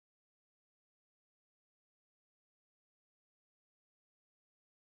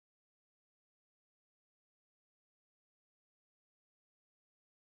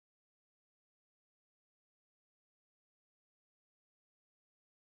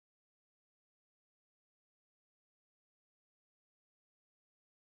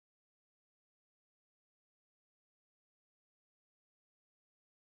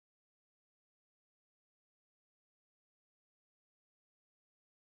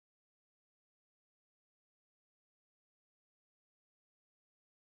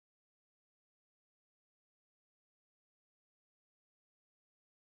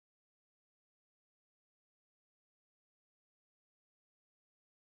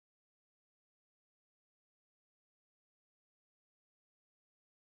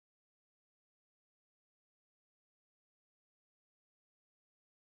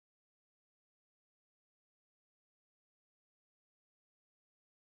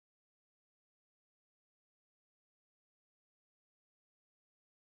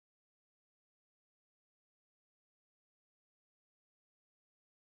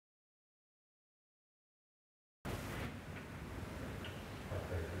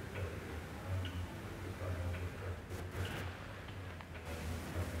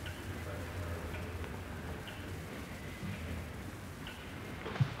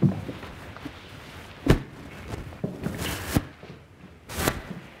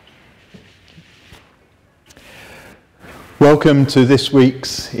Welcome to this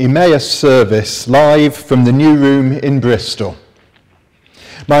week's Emmaus service, live from the new room in Bristol.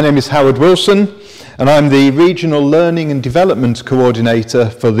 My name is Howard Wilson, and I'm the Regional Learning and Development Coordinator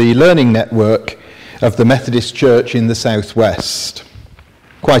for the Learning Network of the Methodist Church in the South West.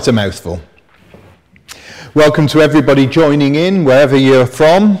 Quite a mouthful. Welcome to everybody joining in, wherever you're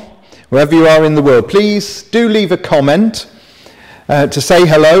from, wherever you are in the world. Please do leave a comment to say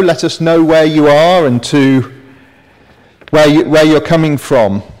hello, let us know where you are and to where you're coming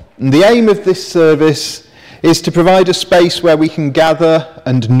from. And the aim of this service is to provide a space where we can gather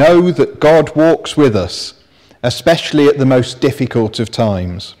and know that God walks with us, especially at the most difficult of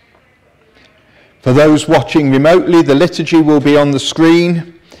times. For those watching remotely, the liturgy will be on the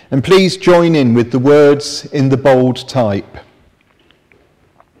screen, and please join in with the words in the bold type.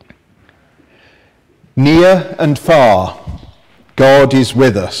 Near and far, God is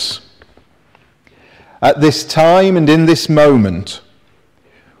with us. At this time and in this moment,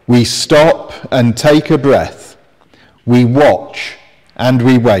 we stop and take a breath. We watch and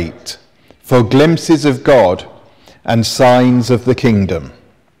we wait for glimpses of God and signs of the kingdom.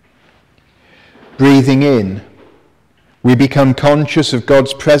 Breathing in, we become conscious of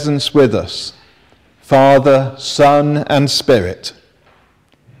God's presence with us, Father, Son, and Spirit.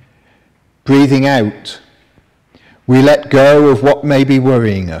 Breathing out, we let go of what may be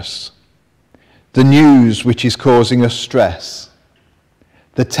worrying us. The news which is causing us stress,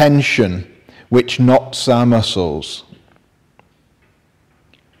 the tension which knots our muscles.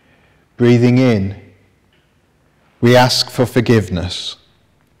 Breathing in, we ask for forgiveness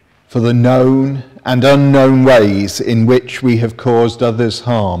for the known and unknown ways in which we have caused others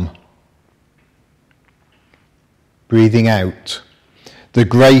harm. Breathing out, the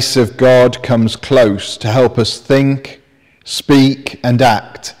grace of God comes close to help us think, speak, and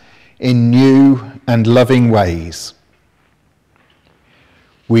act in new and loving ways.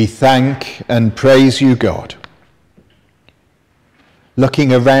 We thank and praise you, God.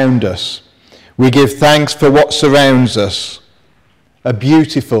 Looking around us, we give thanks for what surrounds us, a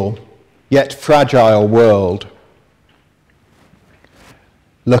beautiful yet fragile world.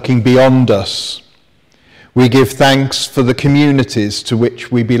 Looking beyond us, we give thanks for the communities to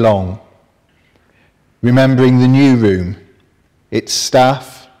which we belong, remembering the new room, its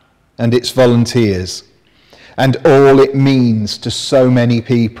staff, and its volunteers, and all it means to so many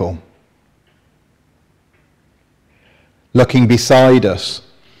people. Looking beside us,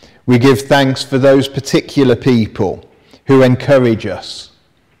 we give thanks for those particular people who encourage us,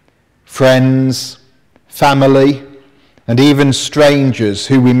 friends, family, and even strangers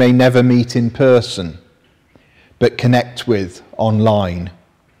who we may never meet in person, but connect with online.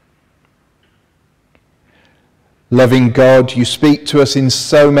 Loving God, you speak to us in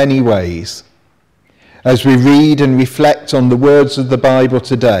so many ways. As we read and reflect on the words of the Bible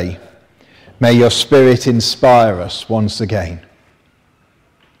today, may your Spirit inspire us once again.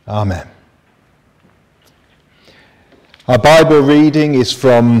 Amen. Our Bible reading is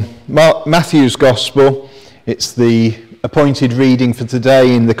from Matthew's Gospel. It's the appointed reading for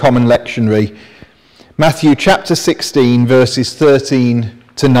today in the Common Lectionary. Matthew chapter 16, verses 13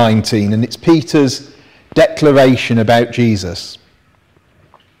 to 19, and it's Peter's declaration about Jesus.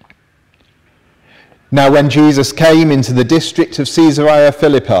 Now when Jesus came into the district of Caesarea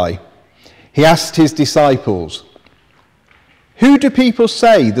Philippi, he asked his disciples, "Who do people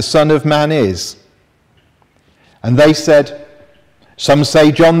say the Son of Man is?" And they said, "Some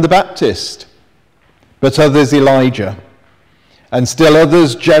say John the Baptist, but others Elijah, and still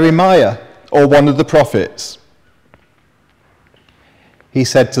others Jeremiah or one of the prophets." He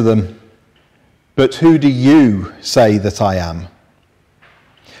said to them, "But who do you say that I am?"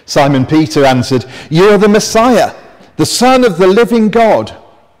 Simon Peter answered, "You are the Messiah, the Son of the living God."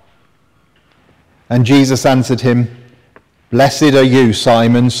 And Jesus answered him, "Blessed are you,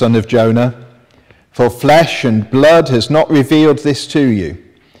 Simon, son of Jonah, for flesh and blood has not revealed this to you,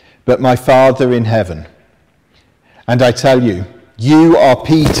 but my Father in heaven. And I tell you, you are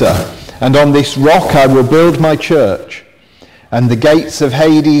Peter, and on this rock I will build my church, and the gates of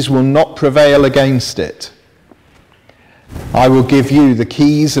Hades will not prevail against it. I will give you the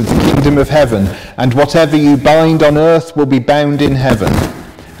keys of the kingdom of heaven, and whatever you bind on earth will be bound in heaven,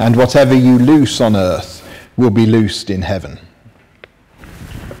 and whatever you loose on earth will be loosed in heaven."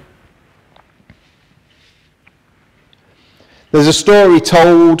 There's a story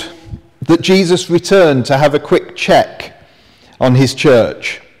told that Jesus returned to have a quick check on his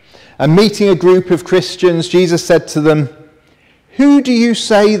church. And meeting a group of Christians, Jesus said to them, "Who do you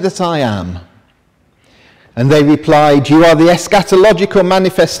say that I am?" And they replied, "You are the eschatological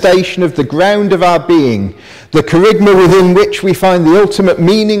manifestation of the ground of our being, the kerygma within which we find the ultimate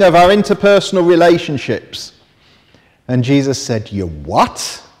meaning of our interpersonal relationships." And Jesus said, "You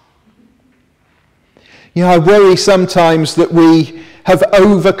what?" I worry sometimes that we have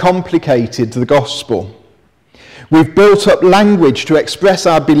overcomplicated the gospel. We've built up language to express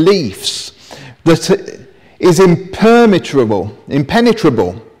our beliefs that is impenetrable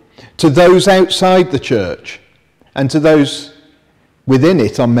to those outside the church and to those within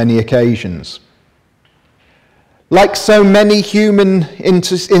it on many occasions. Like so many human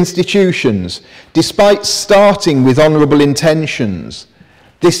institutions, despite starting with honourable intentions,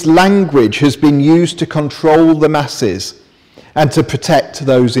 this language has been used to control the masses and to protect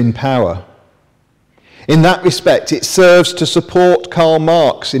those in power. In that respect, it serves to support Karl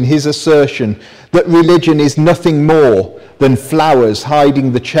Marx in his assertion that religion is nothing more than flowers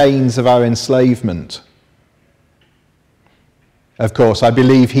hiding the chains of our enslavement. Of course, I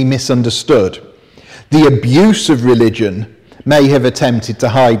believe he misunderstood. The abuse of religion may have attempted to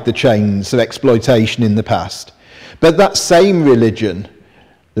hide the chains of exploitation in the past, but that same religion,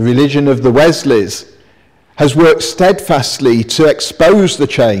 the religion of the Wesleys, has worked steadfastly to expose the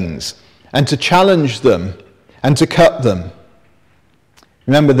chains and to challenge them and to cut them.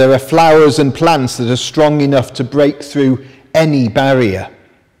 Remember, there are flowers and plants that are strong enough to break through any barrier.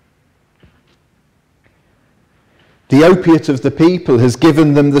 The opiate of the people has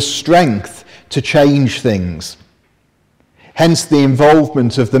given them the strength to change things. Hence the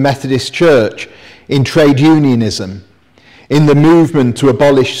involvement of the Methodist Church in trade unionism, in the movement to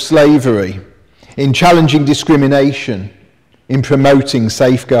abolish slavery, in challenging discrimination, in promoting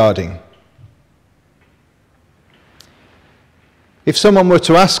safeguarding. If someone were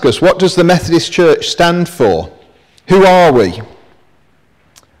to ask us, what does the Methodist Church stand for? Who are we?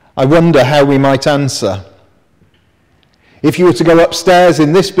 I wonder how we might answer. If you were to go upstairs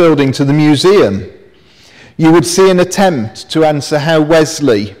in this building to the museum, you would see an attempt to answer how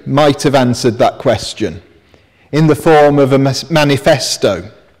Wesley might have answered that question in the form of a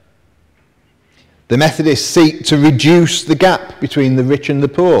manifesto. The Methodists seek to reduce the gap between the rich and the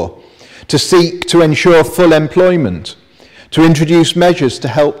poor, to seek to ensure full employment, to introduce measures to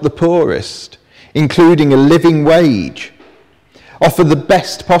help the poorest, including a living wage, offer the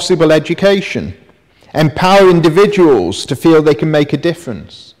best possible education, empower individuals to feel they can make a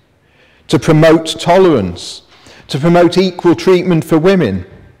difference, to promote tolerance, to promote equal treatment for women,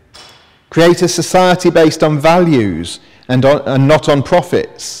 create a society based on values and not on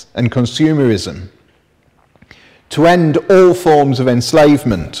profits and consumerism, to end all forms of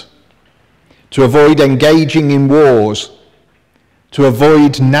enslavement, to avoid engaging in wars, to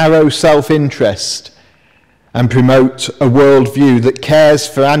avoid narrow self-interest and promote a worldview that cares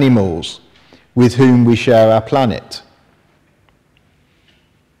for animals with whom we share our planet.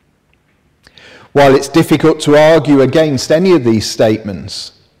 While it's difficult to argue against any of these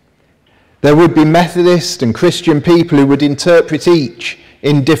statements, there would be Methodist and Christian people who would interpret each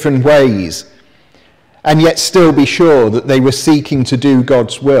in different ways and yet still be sure that they were seeking to do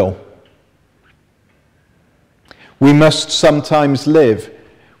God's will. We must sometimes live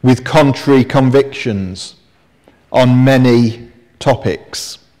with contrary convictions on many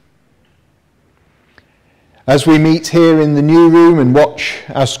topics. As we meet here in the new room and watch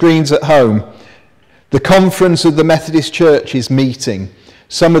our screens at home, the Conference of the Methodist Church is meeting,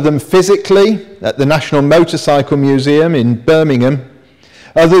 some of them physically at the National Motorcycle Museum in Birmingham,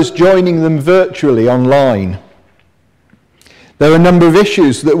 others joining them virtually online. There are a number of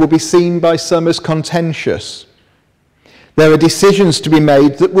issues that will be seen by some as contentious. There are decisions to be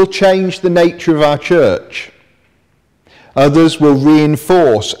made that will change the nature of our church. Others will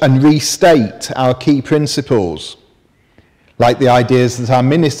reinforce and restate our key principles, like the ideas that our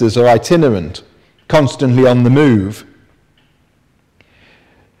ministers are itinerant, constantly on the move.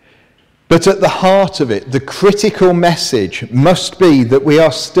 But at the heart of it, the critical message must be that we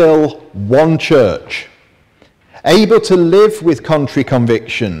are still one church, able to live with contrary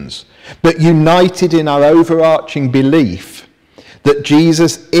convictions, but united in our overarching belief that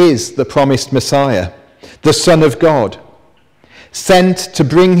Jesus is the promised Messiah, the Son of God, sent to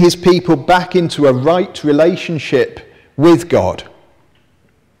bring his people back into a right relationship with God.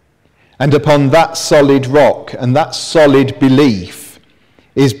 And upon that solid rock and that solid belief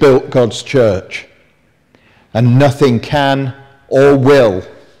is built God's church, and nothing can or will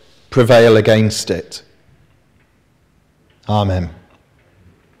prevail against it. Amen.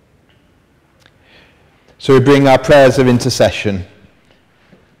 So we bring our prayers of intercession.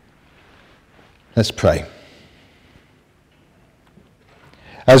 Let's pray.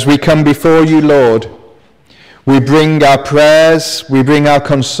 As we come before you, Lord, We bring our prayers, we bring our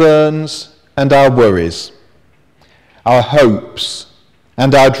concerns and our worries, our hopes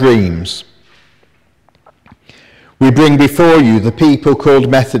and our dreams. We bring before you the people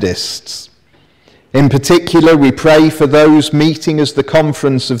called Methodists. In particular, we pray for those meeting as the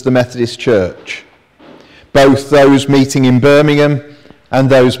Conference of the Methodist Church, both those meeting in Birmingham and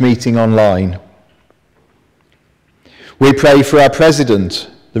those meeting online. We pray for our President,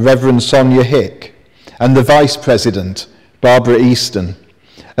 the Reverend Sonia Hick, and the Vice President, Barbara Easton,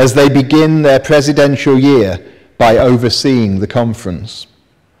 as they begin their presidential year by overseeing the conference.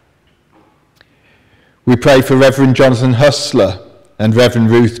 We pray for Reverend Jonathan Hustler and Reverend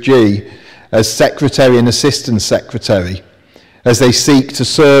Ruth G. as Secretary and Assistant Secretary, as they seek to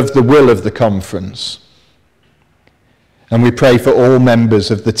serve the will of the conference. And we pray for all members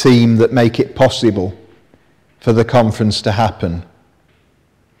of the team that make it possible for the conference to happen.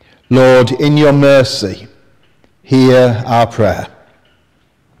 Lord, in your mercy, hear our prayer.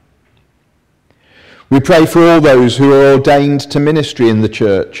 We pray for all those who are ordained to ministry in the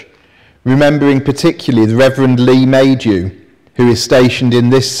church, remembering particularly the Reverend Lee Maydew, who is stationed in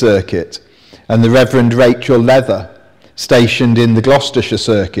this circuit, and the Reverend Rachel Leather, stationed in the Gloucestershire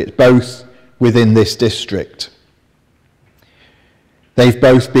circuit, both within this district. They've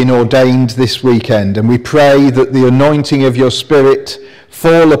both been ordained this weekend, and we pray that the anointing of your Spirit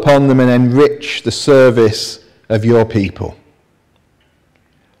fall upon them and enrich the service of your people.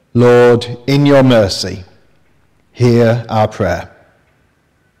 Lord, in your mercy, hear our prayer.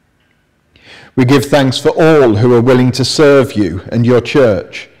 We give thanks for all who are willing to serve you and your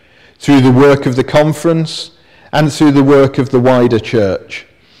church through the work of the conference and through the work of the wider church,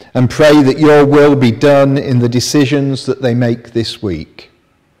 and pray that your will be done in the decisions that they make this week.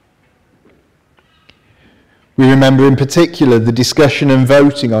 We remember in particular the discussion and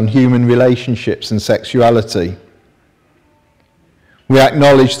voting on human relationships and sexuality. We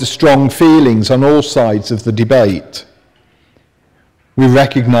acknowledge the strong feelings on all sides of the debate. We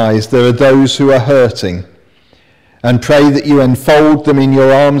recognise there are those who are hurting, and pray that you enfold them in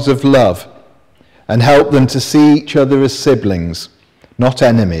your arms of love and help them to see each other as siblings, not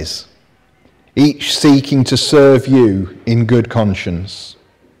enemies, each seeking to serve you in good conscience.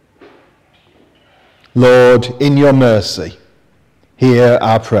 Lord, in your mercy, hear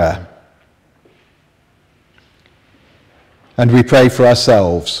our prayer. And we pray for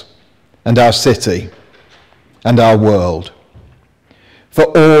ourselves and our city and our world, for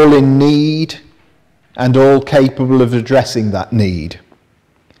all in need and all capable of addressing that need,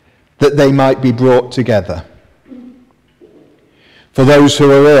 that they might be brought together. For those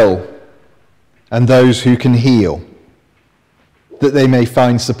who are ill and those who can heal, that they may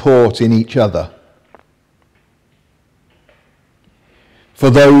find support in each other. For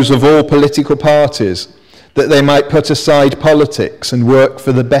those of all political parties, that they might put aside politics and work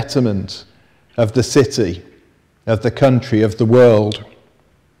for the betterment of the city, of the country, of the world.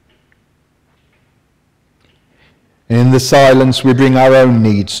 In the silence, we bring our own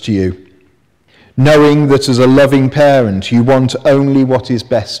needs to you, knowing that as a loving parent, you want only what is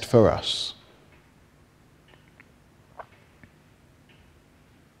best for us.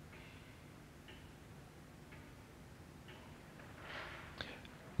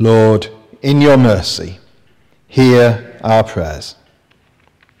 Lord, in your mercy, hear our prayers.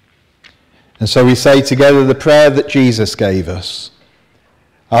 And so we say together the prayer that Jesus gave us.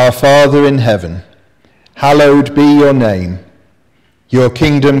 Our Father in heaven, hallowed be your name. Your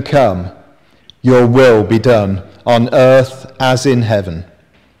kingdom come, your will be done on earth as in heaven.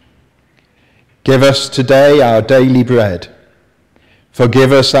 Give us today our daily bread.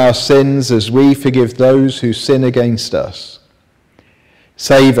 Forgive us our sins as we forgive those who sin against us.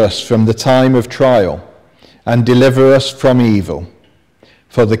 Save us from the time of trial and deliver us from evil.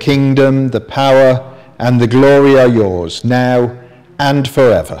 For the kingdom, the power, and the glory are yours, now and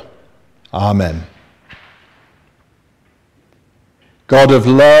forever. Amen. God of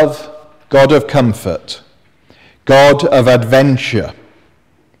love, God of comfort, God of adventure,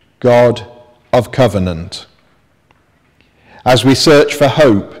 God of covenant. As we search for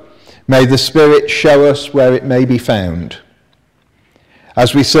hope, may the Spirit show us where it may be found.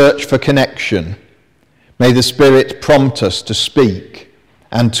 As we search for connection, may the Spirit prompt us to speak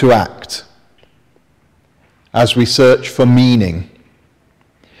and to act. As we search for meaning,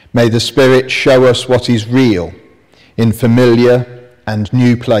 may the Spirit show us what is real in familiar and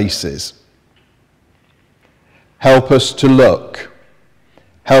new places. Help us to look.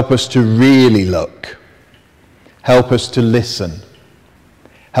 Help us to really look. Help us to listen.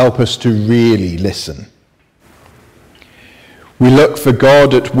 Help us to really listen. We look for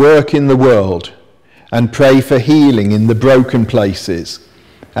God at work in the world and pray for healing in the broken places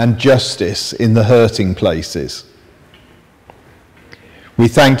and justice in the hurting places. We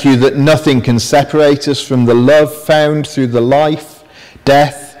thank you that nothing can separate us from the love found through the life,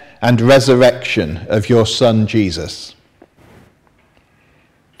 death, and resurrection of your Son, Jesus.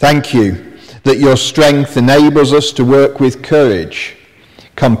 Thank you that your strength enables us to work with courage,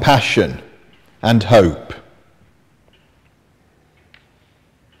 compassion, and hope.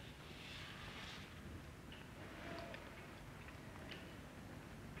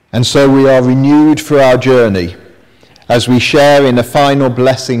 And so we are renewed for our journey as we share in a final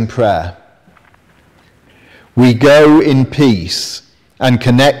blessing prayer. We go in peace and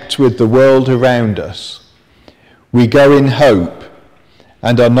connect with the world around us. We go in hope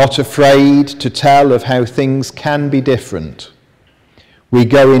and are not afraid to tell of how things can be different. We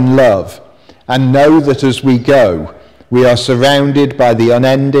go in love and know that as we go, we are surrounded by the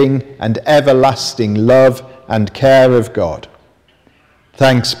unending and everlasting love and care of God.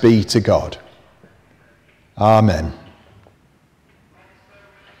 Thanks be to God. Amen.